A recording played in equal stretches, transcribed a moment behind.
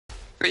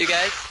For you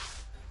guys?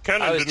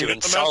 Kenan, I was didn't doing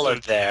get the solid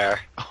message. there.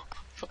 Oh,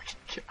 fucking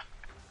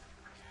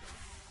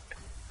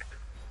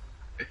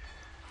God.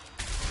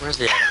 Where's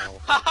the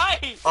animal? Hi!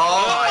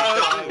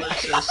 Oh my god,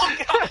 it's just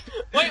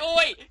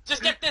Wait.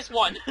 Just get this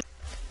one.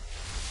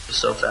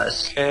 so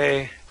fast.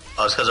 Okay.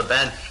 Oh, it's because of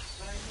Ben.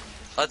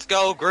 Let's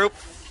go, group.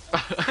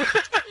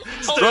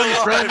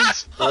 Run,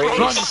 friends! Run,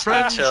 Race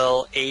friends!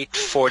 until The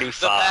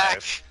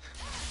 8:45.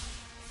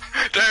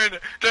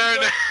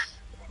 Turn!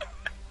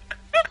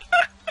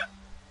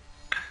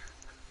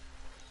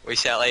 We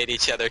shall aid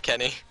each other,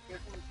 Kenny.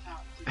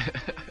 I'm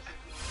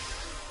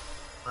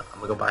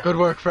gonna go back. Good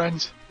work,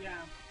 friends.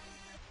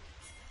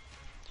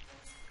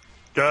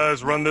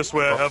 Guys, run this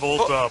way. I have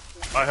ult up.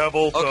 I have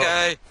ult up.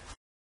 Okay.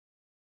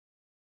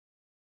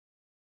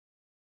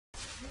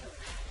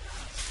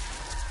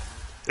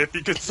 If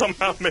you could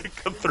somehow make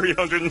a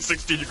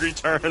 360-degree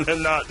turn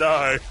and not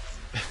die.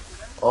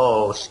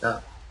 Oh,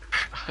 snap.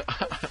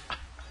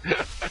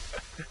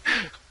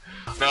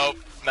 Nope.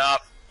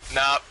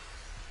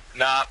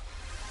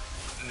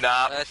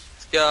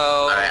 Let's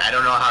go. Alright, I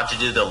don't know how to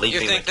do the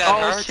leaping. You think with- that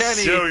Oh, hurts?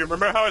 Kenny! Yo, you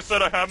remember how I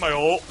said I had my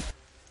ult?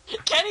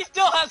 Kenny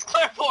still has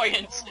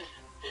clairvoyance.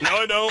 No,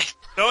 I don't.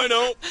 No, I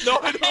don't. No,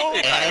 I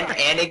don't.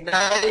 And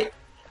ignite?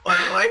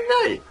 Why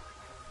ignite?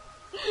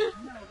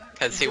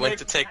 Because he went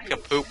to take a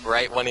poop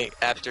right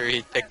after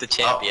he picked the Oh,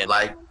 champion.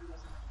 like,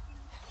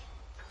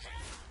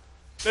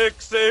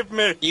 Nick, save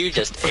me. You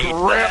just ate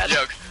Rip. that.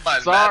 Yo, come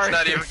on, Sorry. Matt's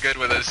not even good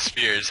with his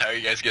spears. How are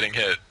you guys getting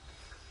hit?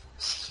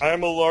 I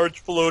am a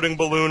large floating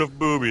balloon of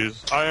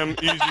boobies. I am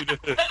easy to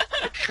hit.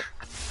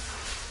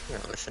 You're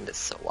gonna listen to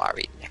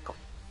Sawari Nickel.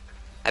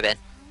 Hi, Ben.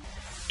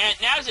 And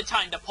now's the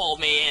time to pull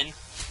me in.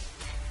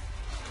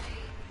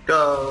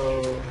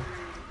 go.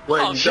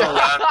 When Oh, go. shut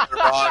Down the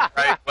wrong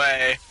right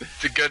way.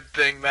 It's a good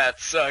thing Matt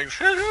sucks.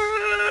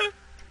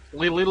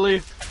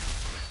 Lee.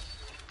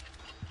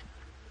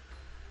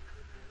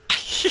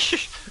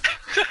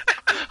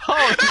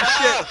 Holy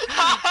shit!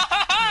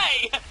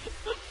 Hi!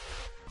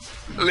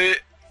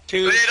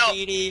 Too Little.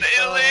 speedy.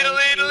 Oh.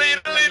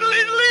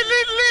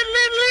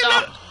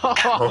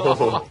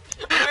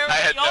 I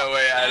had no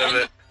way out of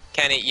it.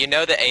 Kenny, you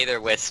know the Aether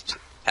Wisp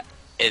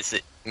is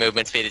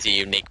movement speed is a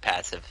unique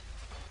passive.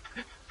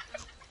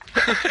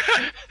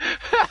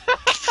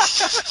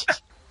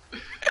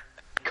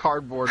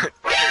 Cardboard.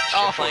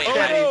 Oh,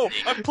 Oh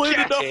no! I've played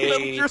enough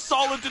that you're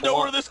solid to know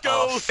where this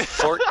goes.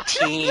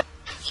 14.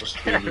 So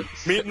speedy.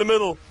 Meet in the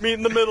middle. Meet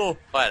in the middle.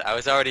 What? I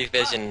was already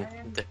visioned.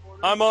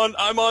 I'm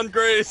on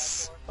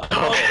Grace. I'm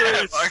on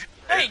Grace.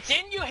 Hey,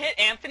 didn't you hit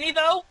Anthony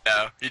though?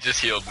 No, he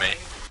just healed me.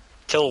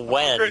 Till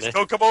when? Grace,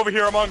 don't come over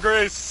here. I'm on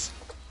Grace.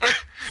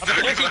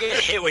 If you get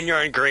hit when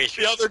you're on Grace,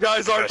 The other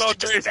guys aren't on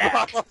Grace, but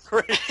I'm on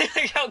Grace.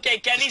 Okay,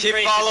 Kenny's keep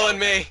grace following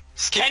is over. me.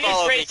 Just keep Kenny's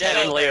following me. grace is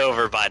Definitely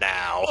over by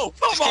now. Oh,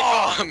 Just come keep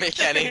on! following me,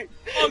 Kenny.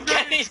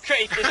 Kenny's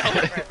grace is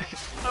over.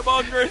 I'm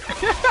on Grace.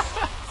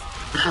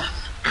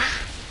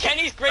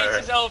 Kenny's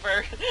grace is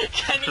over.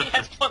 Kenny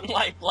has 1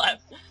 life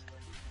left.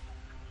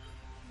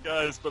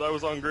 Guys, but I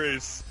was on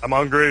Grace. I'm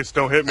on Grace.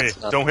 Don't hit me.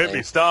 That's not Don't hit fair.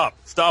 me. Stop.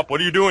 Stop. What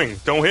are you doing?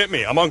 Don't hit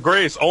me. I'm on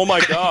Grace. Oh my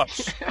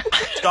gosh.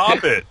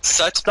 Stop it.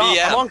 Such Stop.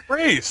 BM. I'm on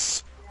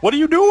Grace. What are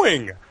you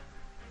doing?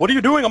 What are you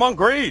doing? I'm on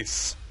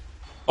Grace.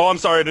 Oh, I'm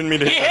sorry. I didn't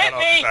mean to He hit hit that.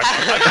 me!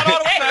 I got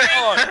auto attack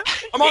on.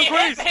 I'm on He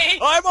hit Grace. me!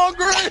 I'm on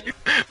Grace.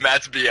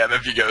 Matt's BM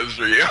if he goes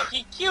for you.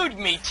 He cued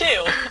me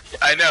too.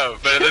 I know,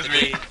 but it doesn't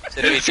mean.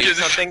 Did we do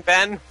something,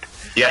 Ben?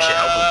 You actually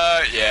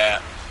help him.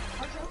 Yeah.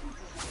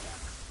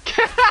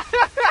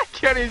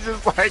 Kenny's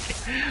just like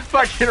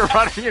fucking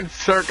running in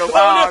circles.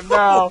 Oh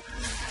no!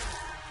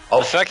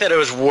 The fact that it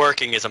was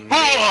working is amazing.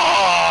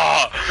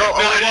 Oh,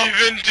 not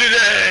even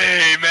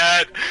today,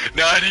 Matt.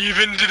 Not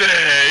even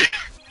today.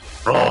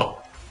 Bro.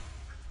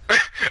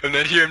 I'm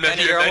not here. I'm not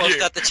Kenny, here. you're I'm not almost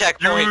here. at the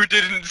checkpoint. You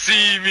didn't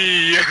see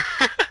me.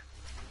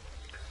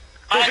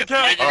 I, You're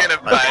gonna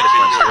Oh,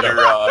 find me. You're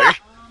wrong.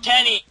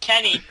 Kenny,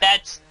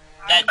 that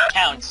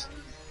counts.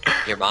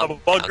 Your I'm mom. on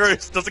counts.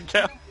 Grace. Doesn't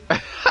count.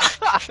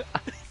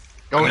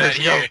 Go I'm ahead, not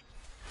go. here.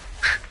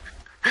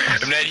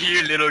 I'm not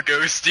here, little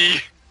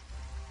ghosty.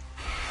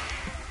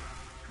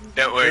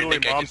 Don't worry, Literally,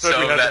 Nick. I Mom can said we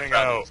solve had to that hang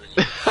problem.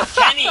 out.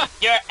 Kenny,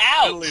 you're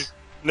out.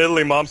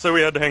 Niddly, Mom said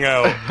we had to hang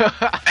out.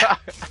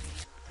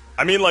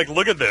 I mean, like,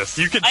 look at this.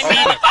 You can.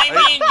 I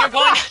mean, you're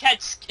going to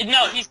catch.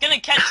 No, he's gonna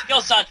catch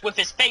skill shots with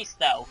his face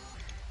though.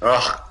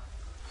 Ugh.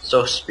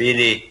 So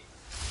speedy.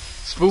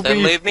 Spoopy.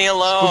 Then leave me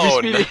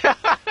alone. Spoopy speedy.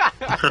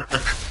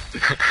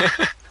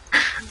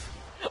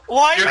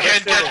 Why? You are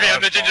can't catch me,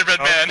 I'm the gingerbread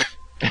man.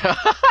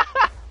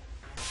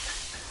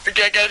 You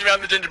can't catch me,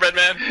 I'm the gingerbread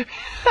man.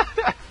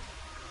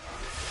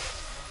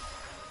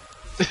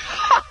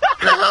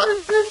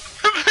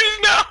 Please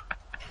no.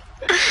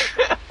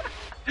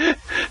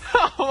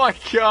 Oh my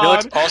You know,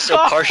 god. it's also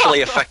partially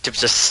effective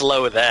to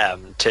slow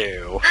them,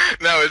 too.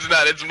 No, it's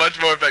not. It's much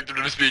more effective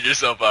to speed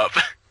yourself up.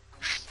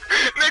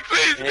 Nick,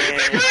 please!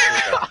 Nick,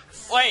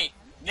 please! Wait,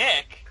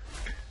 Nick.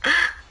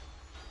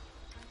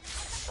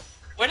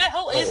 Where the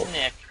hell is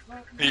Nick?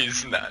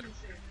 He's not.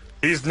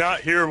 He's not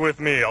here with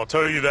me, I'll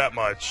tell you that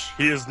much.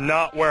 He is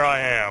not where I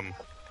am.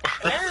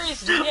 Where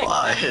is Nick?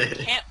 Why? I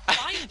can't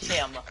find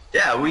him.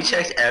 Yeah, we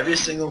checked every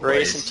single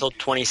Race place. until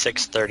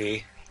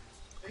 26:30.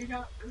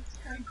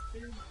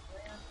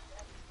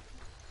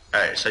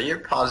 Alright, so you're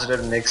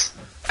positive Nick's...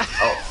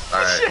 Oh,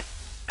 alright.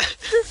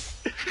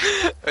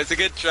 It's a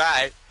good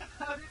try.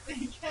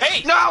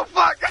 Hey! No,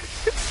 fuck!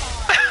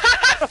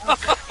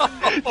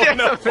 Oh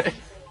no! Face!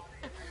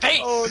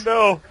 Oh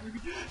no!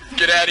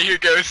 Get out of here,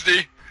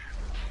 Ghosty.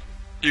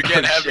 You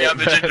can't have me, I'm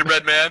the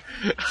gingerbread man.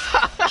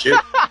 Shoot.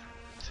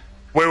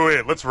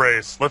 Wait, let's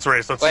race. Let's Wait,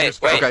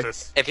 use wait.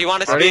 fastest. If you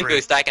want a Ready? speed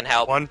boost, I can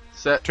help. 1,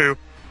 Set, 2,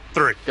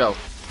 3. go.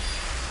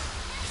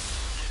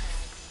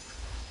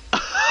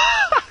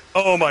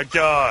 Oh my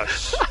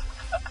gosh!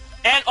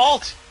 And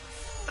alt!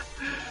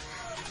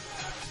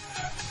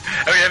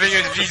 Are we having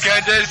a speed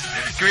contest?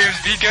 Can we have a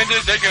speed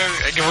contest? I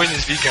can win the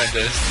speed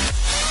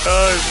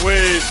contest.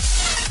 Wait.